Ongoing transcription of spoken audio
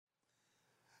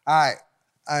Hi,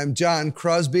 I'm John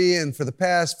Crosby, and for the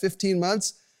past 15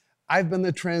 months, I've been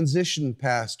the transition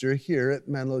pastor here at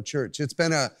Menlo Church. It's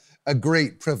been a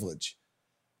great privilege.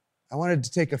 I wanted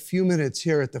to take a few minutes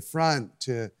here at the front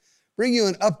to bring you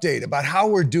an update about how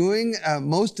we're doing.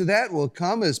 Most of that will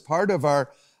come as part of our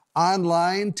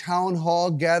online town hall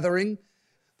gathering.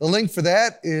 The link for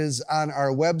that is on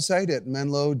our website at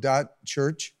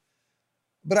menlo.church.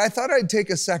 But I thought I'd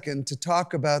take a second to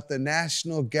talk about the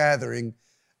national gathering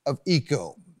of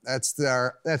ECO. That's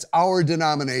our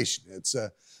denomination. It's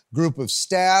a group of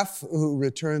staff who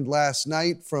returned last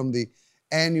night from the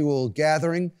annual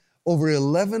gathering. Over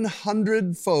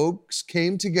 1,100 folks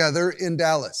came together in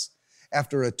Dallas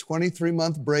after a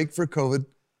 23-month break for COVID.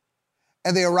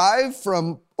 And they arrived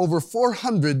from over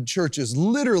 400 churches,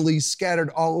 literally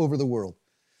scattered all over the world.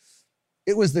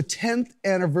 It was the 10th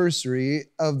anniversary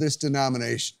of this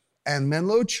denomination, and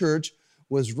Menlo Church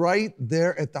was right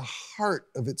there at the heart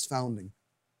of its founding.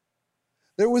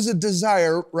 There was a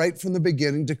desire right from the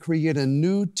beginning to create a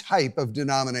new type of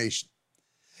denomination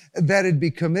that'd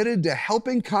be committed to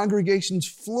helping congregations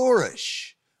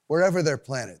flourish wherever they're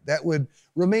planted. That would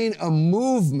remain a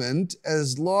movement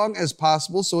as long as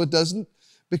possible so it doesn't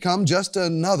become just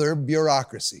another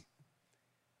bureaucracy.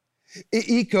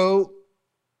 ECO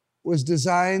was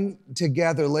designed to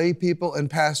gather lay people and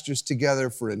pastors together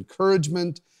for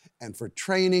encouragement and for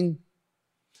training,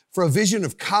 for a vision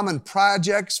of common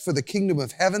projects for the kingdom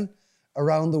of heaven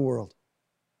around the world.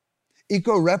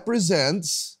 ECO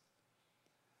represents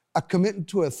a commitment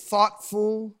to a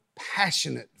thoughtful,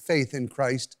 passionate faith in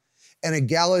Christ, an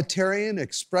egalitarian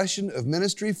expression of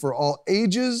ministry for all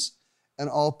ages and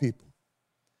all people.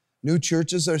 New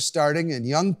churches are starting, and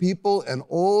young people and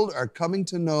old are coming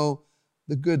to know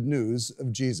the good news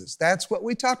of Jesus. That's what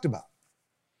we talked about.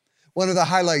 One of the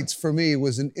highlights for me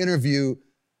was an interview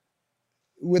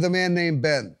with a man named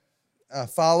Ben, a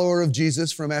follower of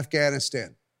Jesus from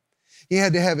Afghanistan. He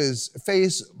had to have his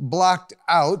face blocked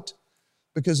out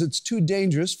because it's too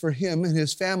dangerous for him and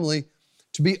his family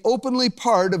to be openly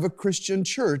part of a Christian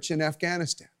church in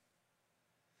Afghanistan.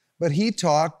 But he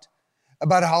talked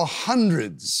about how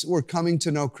hundreds were coming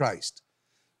to know Christ,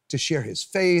 to share his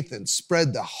faith and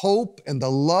spread the hope and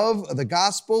the love of the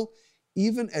gospel,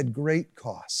 even at great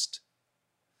cost.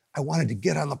 I wanted to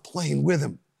get on the plane with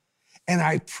him, and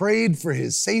I prayed for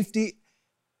his safety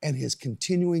and his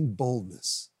continuing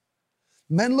boldness.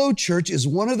 Menlo Church is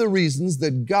one of the reasons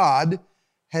that God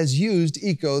has used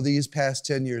ECO these past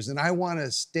 10 years, and I want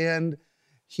to stand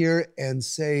here and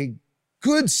say,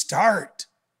 good start.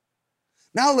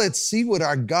 Now let's see what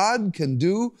our God can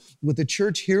do with the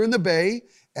church here in the Bay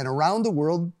and around the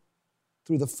world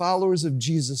through the followers of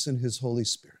Jesus and His Holy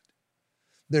Spirit.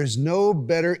 There's no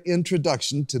better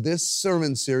introduction to this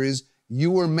sermon series,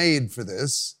 you were made for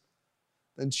this,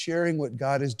 than sharing what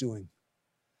God is doing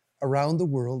around the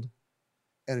world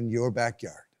and in your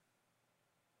backyard.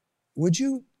 Would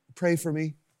you pray for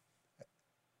me?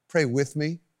 Pray with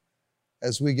me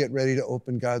as we get ready to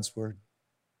open God's Word.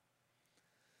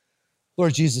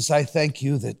 Lord Jesus, I thank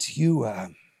you that you are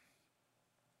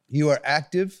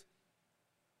active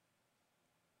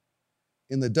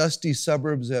in the dusty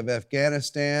suburbs of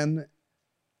Afghanistan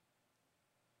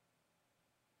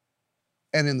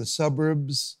and in the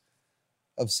suburbs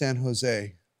of San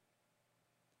Jose.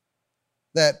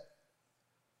 That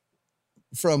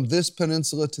from this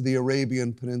peninsula to the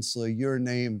Arabian Peninsula, your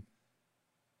name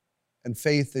and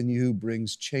faith in you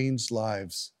brings changed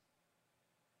lives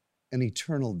and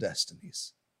eternal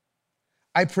destinies.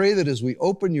 I pray that as we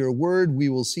open your word, we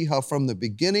will see how from the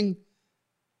beginning,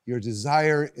 your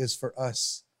desire is for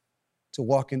us to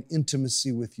walk in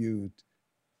intimacy with you,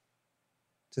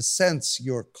 to sense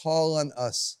your call on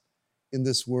us in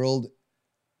this world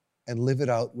and live it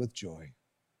out with joy.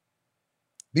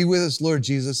 Be with us, Lord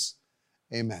Jesus.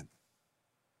 Amen.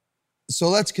 So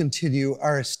let's continue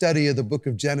our study of the book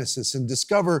of Genesis and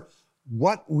discover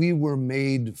what we were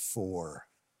made for.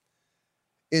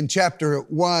 In chapter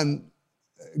 1,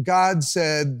 God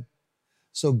said,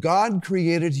 so God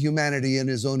created humanity in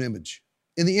His own image.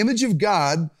 In the image of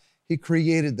God, He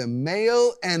created them,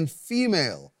 male and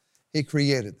female, He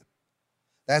created them.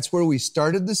 That's where we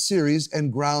started the series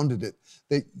and grounded it,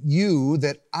 that you,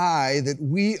 that I, that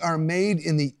we are made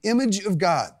in the image of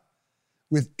God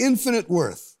with infinite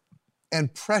worth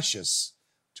and precious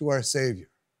to our Savior.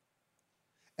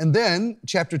 And then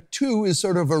chapter 2 is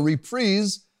sort of a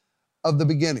reprise of the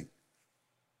beginning.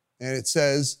 And it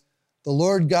says, the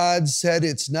Lord God said,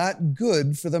 it's not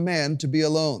good for the man to be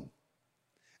alone.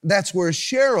 That's where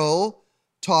Cheryl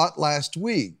taught last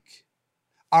week.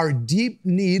 Our deep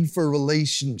need for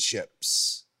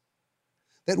relationships.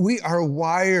 that we are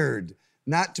wired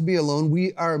not to be alone.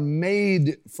 We are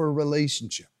made for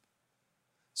relationship.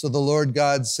 So the Lord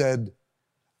God said,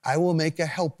 I will make a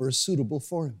helper suitable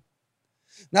for him.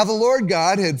 Now the Lord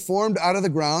God had formed out of the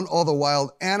ground all the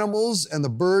wild animals and the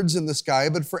birds in the sky,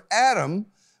 but for Adam,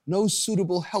 no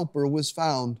suitable helper was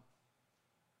found.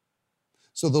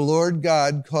 So the Lord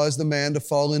God caused the man to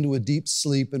fall into a deep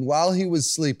sleep, and while he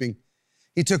was sleeping,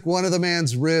 he took one of the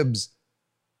man's ribs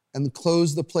and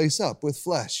closed the place up with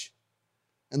flesh.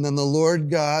 And then the Lord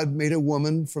God made a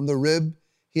woman from the rib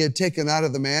he had taken out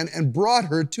of the man and brought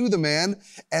her to the man.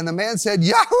 And the man said,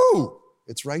 Yahoo!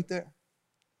 It's right there.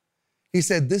 He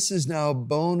said, this is now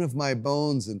bone of my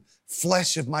bones and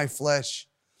flesh of my flesh.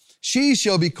 She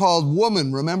shall be called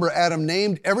woman. Remember, Adam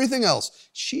named everything else.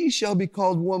 She shall be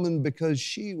called woman because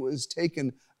she was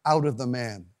taken out of the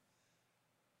man.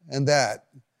 And that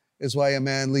is why a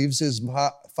man leaves his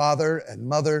father and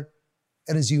mother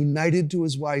and is united to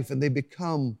his wife, and they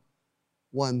become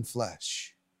one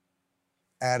flesh.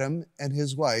 Adam and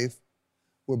his wife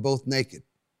were both naked,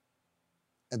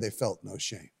 and they felt no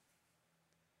shame.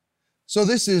 So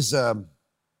this is how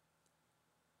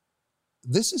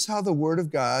the Word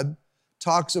of God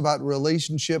talks about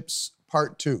relationships,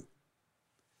 part 2.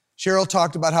 Cheryl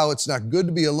talked about how it's not good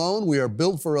to be alone. We are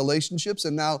built for relationships.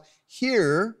 And now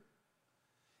here,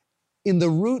 in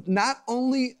the root not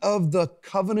only of the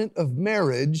covenant of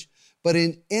marriage, but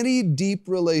in any deep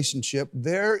relationship,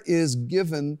 there is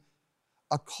given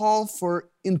a call for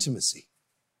intimacy.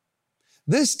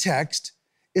 This text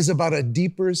is about a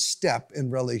deeper step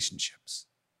in relationships,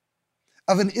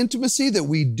 of an intimacy that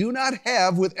we do not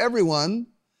have with everyone,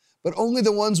 but only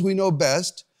the ones we know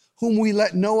best, whom we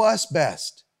let know us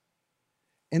best.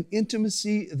 An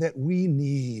intimacy that we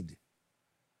need.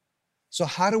 So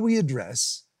how do we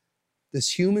address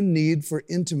this human need for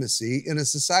intimacy in a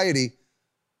society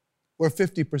where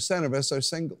 50% of us are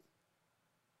single?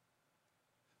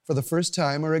 For the first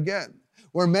time or again,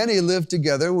 where many live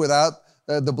together without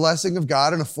the blessing of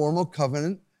God in a formal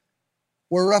covenant,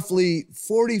 where roughly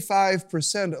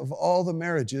 45% of all the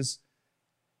marriages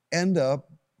end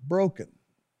up broken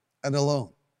and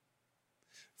alone.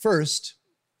 First,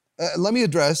 let me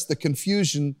address the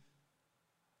confusion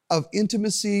of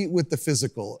intimacy with the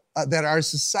physical, that our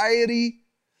society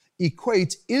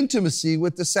equates intimacy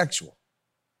with the sexual.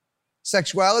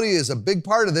 Sexuality is a big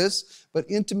part of this, but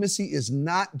intimacy is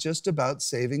not just about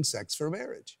saving sex for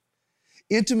marriage.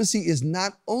 Intimacy is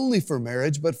not only for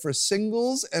marriage, but for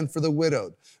singles and for the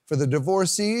widowed, for the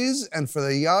divorcees and for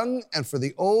the young and for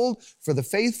the old, for the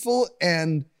faithful,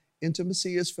 and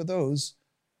intimacy is for those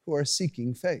who are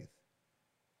seeking faith.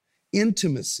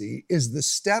 Intimacy is the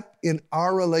step in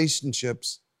our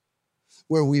relationships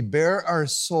where we bear our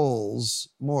souls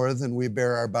more than we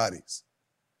bear our bodies,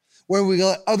 where we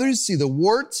let others see the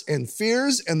warts and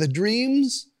fears and the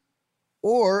dreams,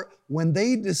 or when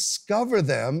they discover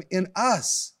them in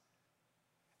us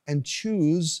and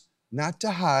choose not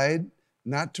to hide,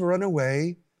 not to run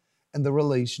away, and the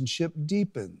relationship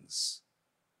deepens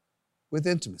with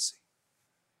intimacy.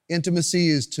 Intimacy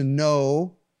is to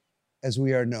know as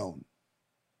we are known.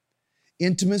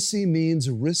 Intimacy means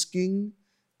risking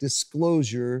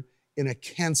disclosure in a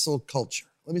cancel culture.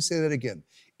 Let me say that again.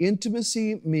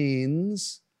 Intimacy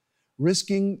means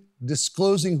risking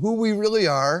disclosing who we really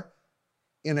are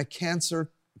in a cancel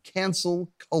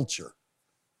culture.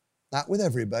 Not with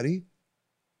everybody,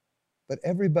 but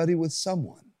everybody with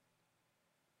someone.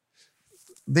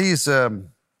 These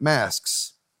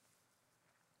masks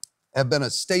have been a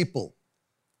staple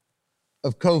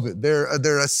of COVID.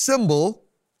 They're a symbol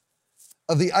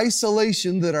of the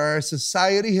isolation that our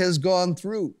society has gone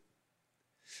through.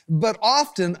 But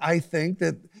often I think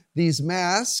that these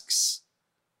masks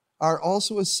are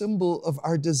also a symbol of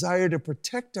our desire to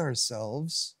protect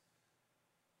ourselves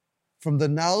from the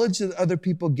knowledge that other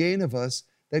people gain of us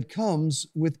that comes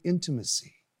with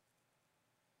intimacy.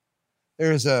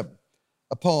 There's a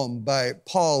poem by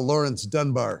Paul Laurence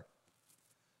Dunbar.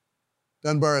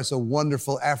 Dunbar is a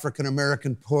wonderful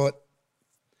African-American poet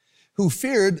who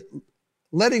feared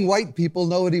letting white people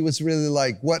know what he was really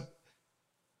like, what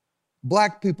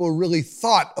black people really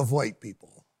thought of white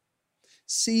people.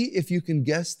 See if you can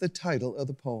guess the title of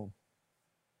the poem.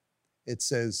 It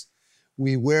says,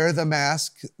 "We wear the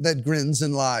mask that grins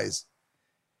and lies.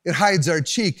 It hides our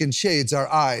cheek and shades our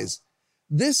eyes.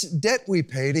 This debt we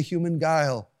pay to human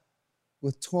guile.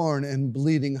 With torn and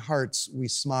bleeding hearts we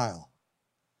smile,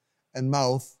 and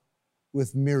mouth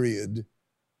with myriad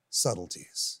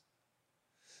subtleties.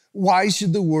 Why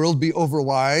should the world be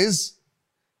overwise,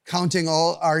 counting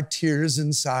all our tears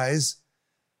and sighs?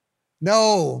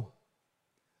 No,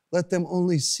 let them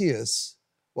only see us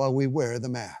while we wear the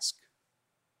mask.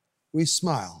 We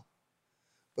smile,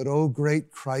 but O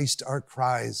great Christ, our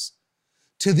cries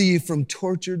to thee from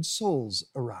tortured souls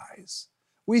arise.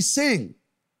 We sing,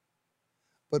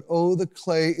 but oh, the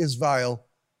clay is vile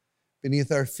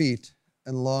beneath our feet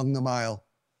and long the mile.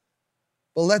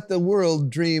 But let the world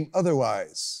dream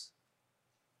otherwise.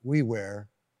 We wear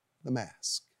the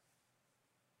mask.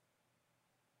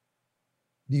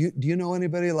 Do you know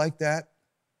anybody like that?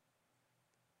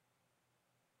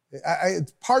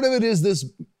 Part of it is this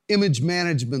image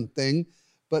management thing,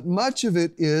 but much of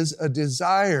it is a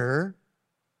desire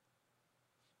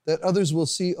that others will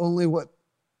see only what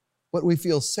we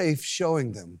feel safe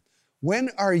showing them. When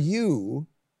are you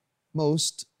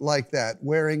most like that,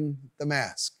 wearing the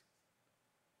mask?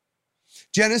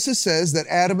 Genesis says that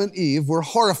Adam and Eve were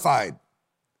horrified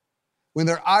when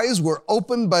their eyes were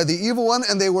opened by the evil one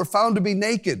and they were found to be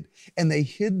naked, and they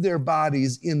hid their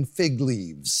bodies in fig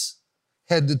leaves,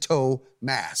 head to toe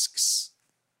masks.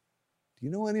 Do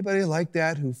you know anybody like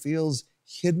that who feels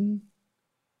hidden?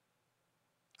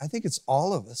 I think it's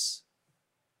all of us.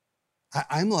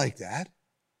 I'm like that.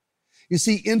 You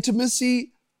see,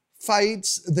 intimacy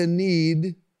fights the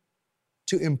need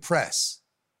to impress.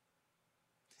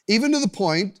 Even to the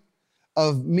point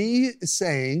of me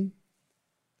saying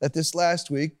that this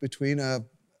last week, between a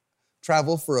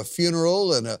travel for a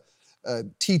funeral and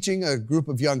teaching a group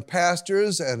of young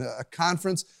pastors and a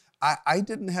conference, I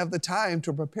didn't have the time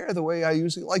to prepare the way I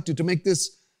usually like to make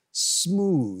this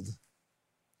smooth.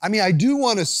 I mean, I do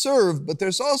want to serve, but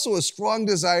there's also a strong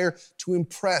desire to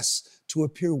impress, to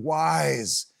appear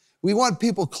wise. We want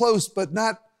people close, but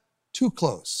not too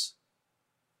close.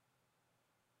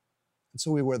 And so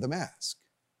we wear the mask.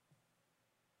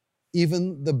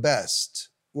 Even the best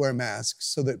wear masks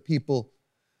so that people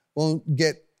won't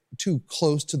get too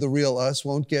close to the real us,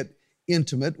 won't get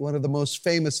intimate. One of the most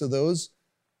famous of those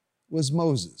was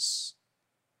Moses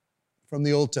from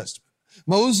the Old Testament.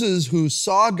 Moses, who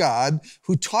saw God,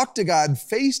 who talked to God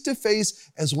face to face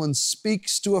as one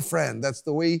speaks to a friend. That's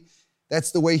the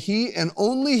way he and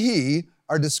only he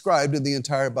are described in the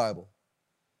entire Bible.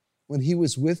 When he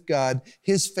was with God,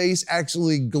 his face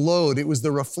actually glowed. It was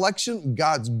the reflection of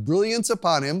God's brilliance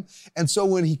upon him. And so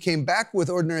when he came back with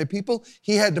ordinary people,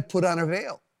 he had to put on a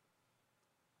veil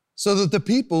so that the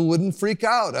people wouldn't freak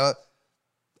out,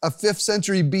 a 5th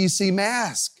century BC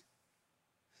mask.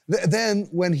 Then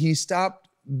when he stopped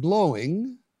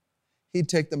glowing, he'd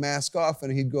take the mask off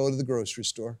and he'd go to the grocery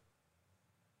store.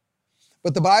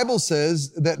 But the Bible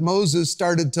says that Moses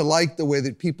started to like the way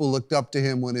that people looked up to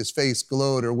him when his face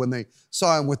glowed or when they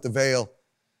saw him with the veil,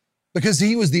 because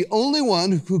he was the only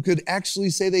one who could actually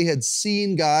say they had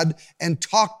seen God and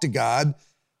talked to God.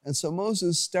 And so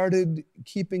Moses started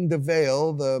keeping the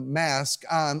veil, the mask,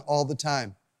 on all the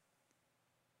time.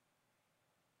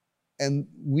 And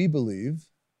we believe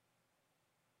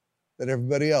that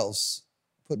everybody else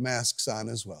put masks on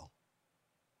as well.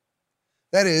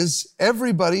 That is,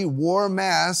 everybody wore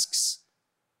masks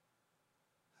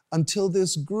until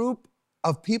this group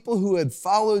of people who had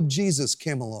followed Jesus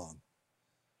came along.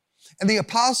 And the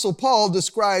Apostle Paul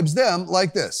describes them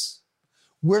like this: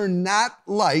 we're not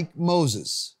like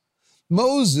Moses.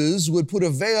 Moses would put a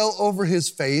veil over his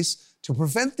face to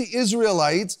prevent the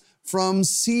Israelites from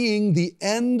seeing the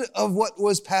end of what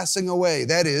was passing away.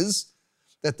 That is,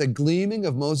 that the gleaming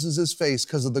of Moses' face,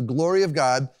 because of the glory of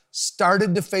God,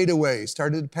 started to fade away,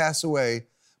 started to pass away,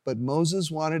 but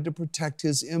Moses wanted to protect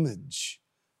his image.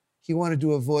 He wanted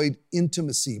to avoid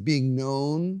intimacy, being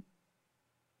known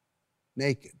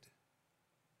naked.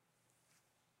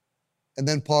 And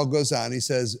then Paul goes on, he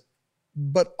says,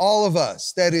 but all of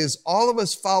us, that is, all of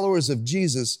us followers of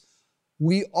Jesus,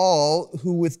 we all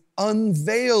who with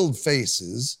unveiled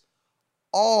faces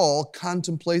all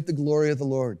contemplate the glory of the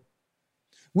Lord.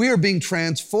 We are being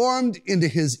transformed into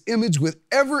his image with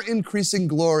ever-increasing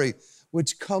glory,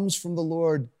 which comes from the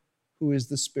Lord, who is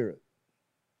the Spirit.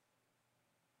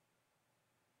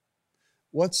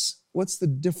 What's the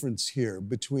difference here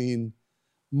between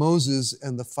Moses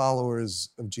and the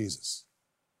followers of Jesus?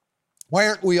 Why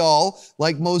aren't we all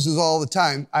like Moses all the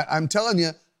time? I'm telling you,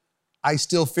 I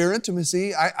still fear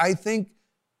intimacy. I think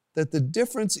that the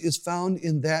difference is found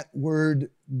in that word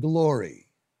glory.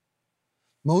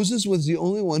 Moses was the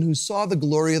only one who saw the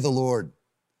glory of the Lord,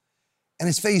 and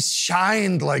his face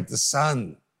shined like the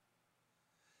sun.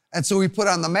 And so he put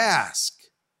on the mask.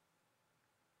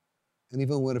 And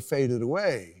even when it faded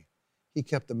away, he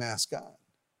kept the mask on.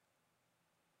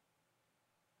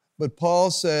 But Paul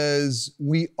says,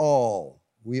 we all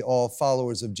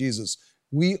followers of Jesus,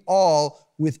 we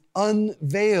all with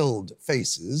unveiled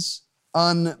faces,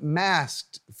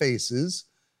 unmasked faces,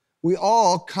 We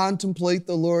all contemplate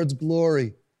the Lord's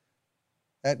glory,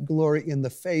 that glory in the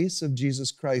face of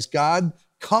Jesus Christ. God,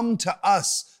 come to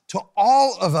us, to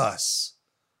all of us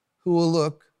who will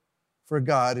look for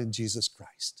God in Jesus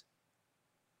Christ.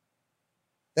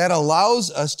 That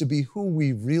allows us to be who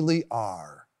we really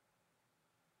are,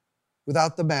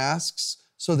 without the masks,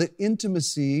 so that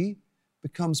intimacy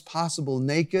becomes possible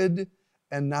naked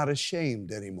and not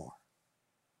ashamed anymore.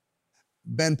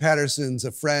 Ben Patterson's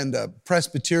a friend, a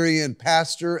Presbyterian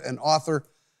pastor and author,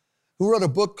 who wrote a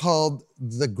book called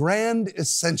The Grand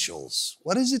Essentials.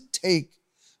 What does it take?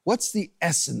 What's the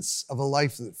essence of a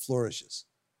life that flourishes?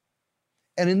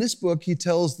 And in this book, he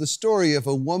tells the story of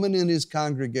a woman in his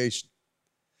congregation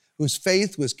whose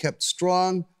faith was kept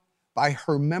strong by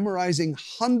her memorizing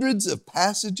hundreds of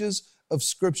passages of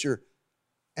Scripture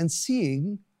and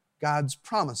seeing God's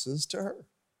promises to her.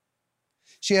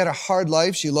 She had a hard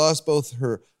life. She lost both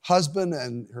her husband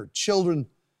and her children,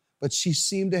 but she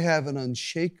seemed to have an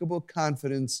unshakable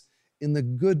confidence in the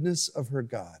goodness of her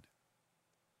God.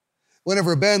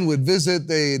 Whenever Ben would visit,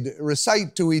 they'd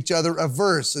recite to each other a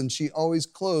verse, and she always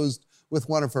closed with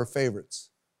one of her favorites.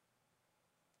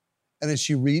 And as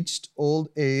she reached old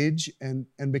age and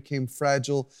became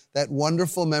fragile, that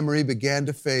wonderful memory began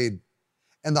to fade,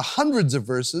 and the hundreds of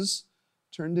verses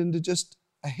turned into just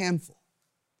a handful.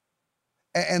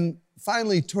 And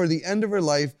finally, toward the end of her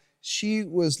life, she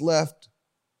was left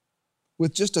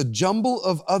with just a jumble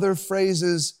of other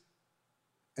phrases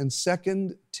and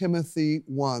 2 Timothy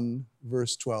 1,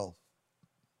 verse 12,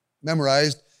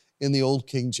 memorized in the Old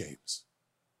King James.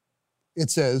 It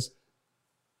says,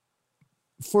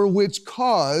 "For which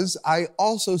cause I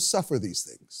also suffer these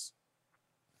things.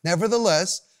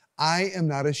 Nevertheless, I am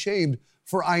not ashamed,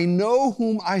 for I know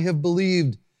whom I have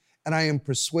believed, and I am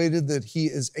persuaded that he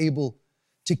is able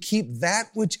to keep that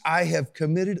which I have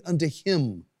committed unto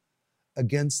him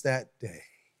against that day."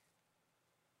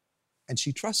 And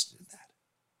she trusted in that.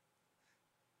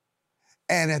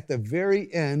 And at the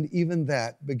very end, even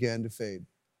that began to fade.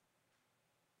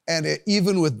 And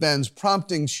even with Ben's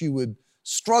prompting, she would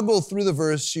struggle through the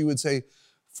verse. She would say,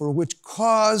 "For which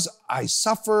cause I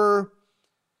suffer,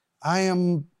 I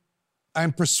am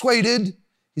persuaded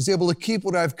he's able to keep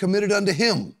what I've committed unto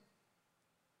him."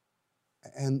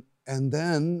 And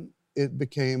then it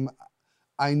became,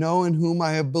 "I know in whom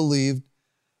I have believed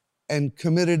and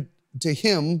committed to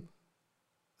him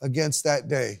against that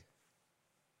day."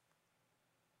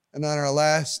 And on our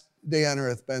last day on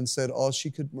earth, Ben said all she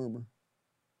could murmur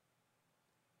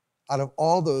out of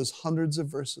all those hundreds of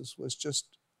verses was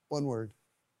just one word: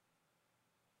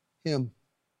 him,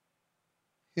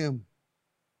 him,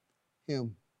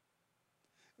 him.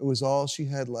 It was all she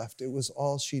had left. It was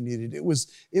all she needed. It was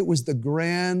the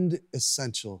grand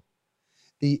essential,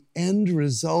 the end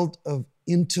result of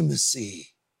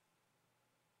intimacy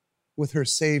with her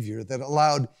Savior that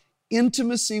allowed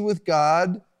intimacy with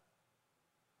God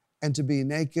and to be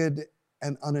naked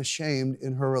and unashamed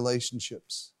in her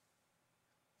relationships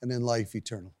and in life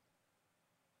eternal.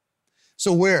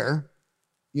 So where,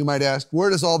 you might ask,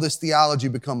 where does all this theology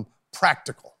become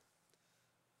practical?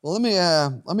 Well,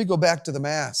 let me go back to the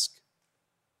mask.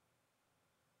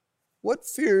 What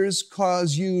fears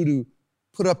cause you to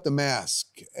put up the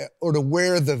mask or to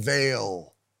wear the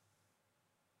veil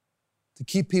to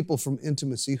keep people from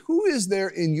intimacy? Who is there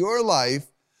in your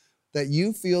life that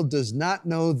you feel does not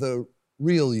know the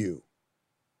real you?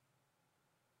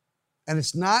 And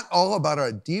it's not all about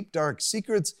our deep, dark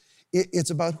secrets. It's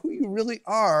about who you really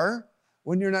are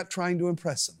when you're not trying to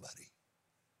impress somebody.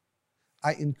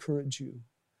 I encourage you.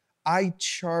 I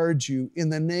charge you in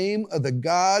the name of the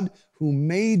God who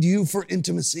made you for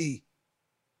intimacy.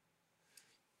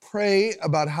 Pray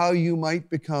about how you might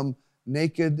become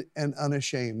naked and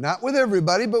unashamed. Not with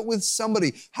everybody, but with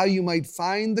somebody. How you might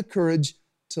find the courage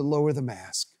to lower the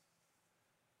mask.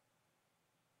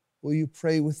 Will you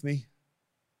pray with me?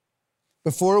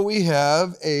 Before we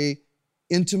have an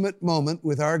intimate moment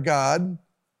with our God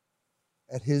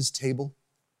at his table.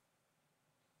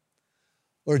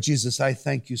 Lord Jesus, I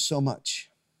thank you so much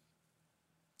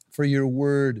for your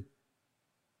word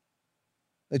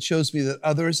that shows me that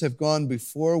others have gone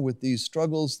before with these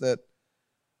struggles, that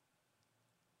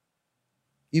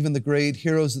even the great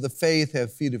heroes of the faith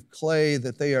have feet of clay,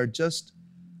 that they are just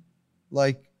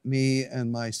like me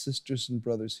and my sisters and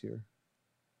brothers here.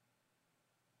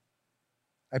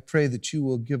 I pray that you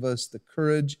will give us the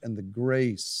courage and the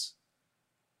grace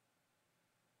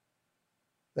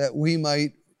that we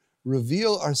might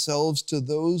reveal ourselves to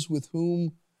those with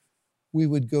whom we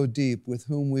would go deep, with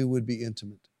whom we would be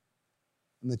intimate,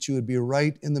 and that you would be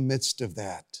right in the midst of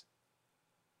that,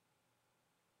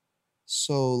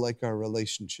 so like our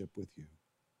relationship with you.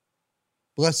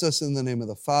 Bless us in the name of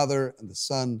the Father, and the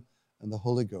Son, and the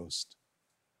Holy Ghost.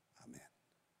 Amen.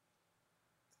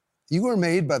 You were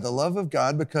made by the love of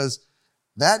God because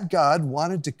that God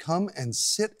wanted to come and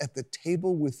sit at the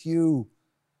table with you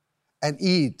and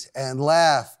eat and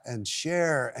laugh and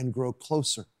share and grow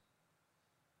closer,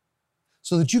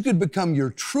 so that you could become your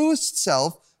truest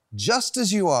self just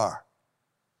as you are,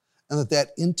 and that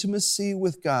intimacy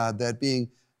with God, that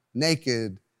being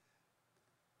naked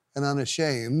and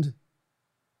unashamed,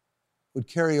 would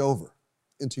carry over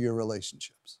into your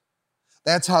relationships.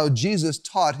 That's how Jesus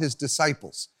taught his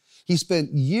disciples. He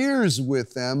spent years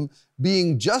with them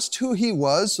being just who he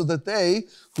was, so that they,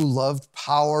 who loved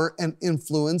power and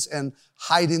influence and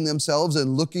hiding themselves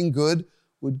and looking good,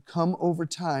 would come over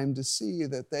time to see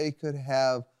that they could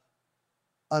have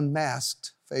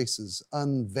unmasked faces,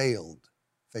 unveiled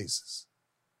faces.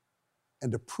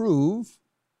 And to prove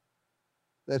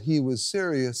that he was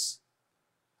serious,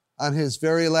 on his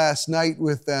very last night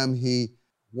with them, he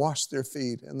washed their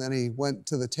feet, and then he went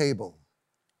to the table.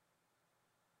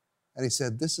 And he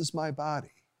said, "This is my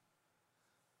body,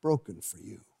 broken for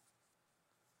you.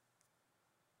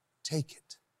 Take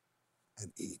it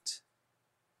and eat.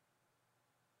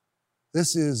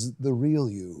 This is the real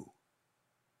you,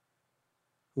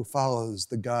 who follows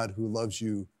the God who loves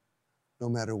you no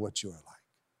matter what you are like."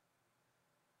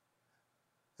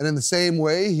 And in the same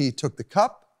way, he took the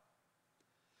cup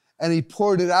and he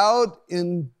poured it out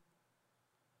in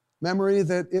memory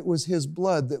that it was his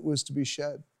blood that was to be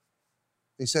shed.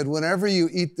 He said, "Whenever you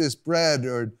eat this bread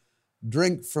or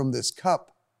drink from this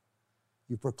cup,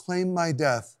 you proclaim my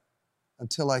death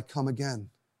until I come again.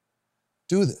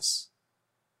 Do this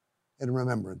in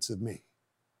remembrance of me."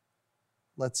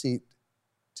 Let's eat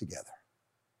together.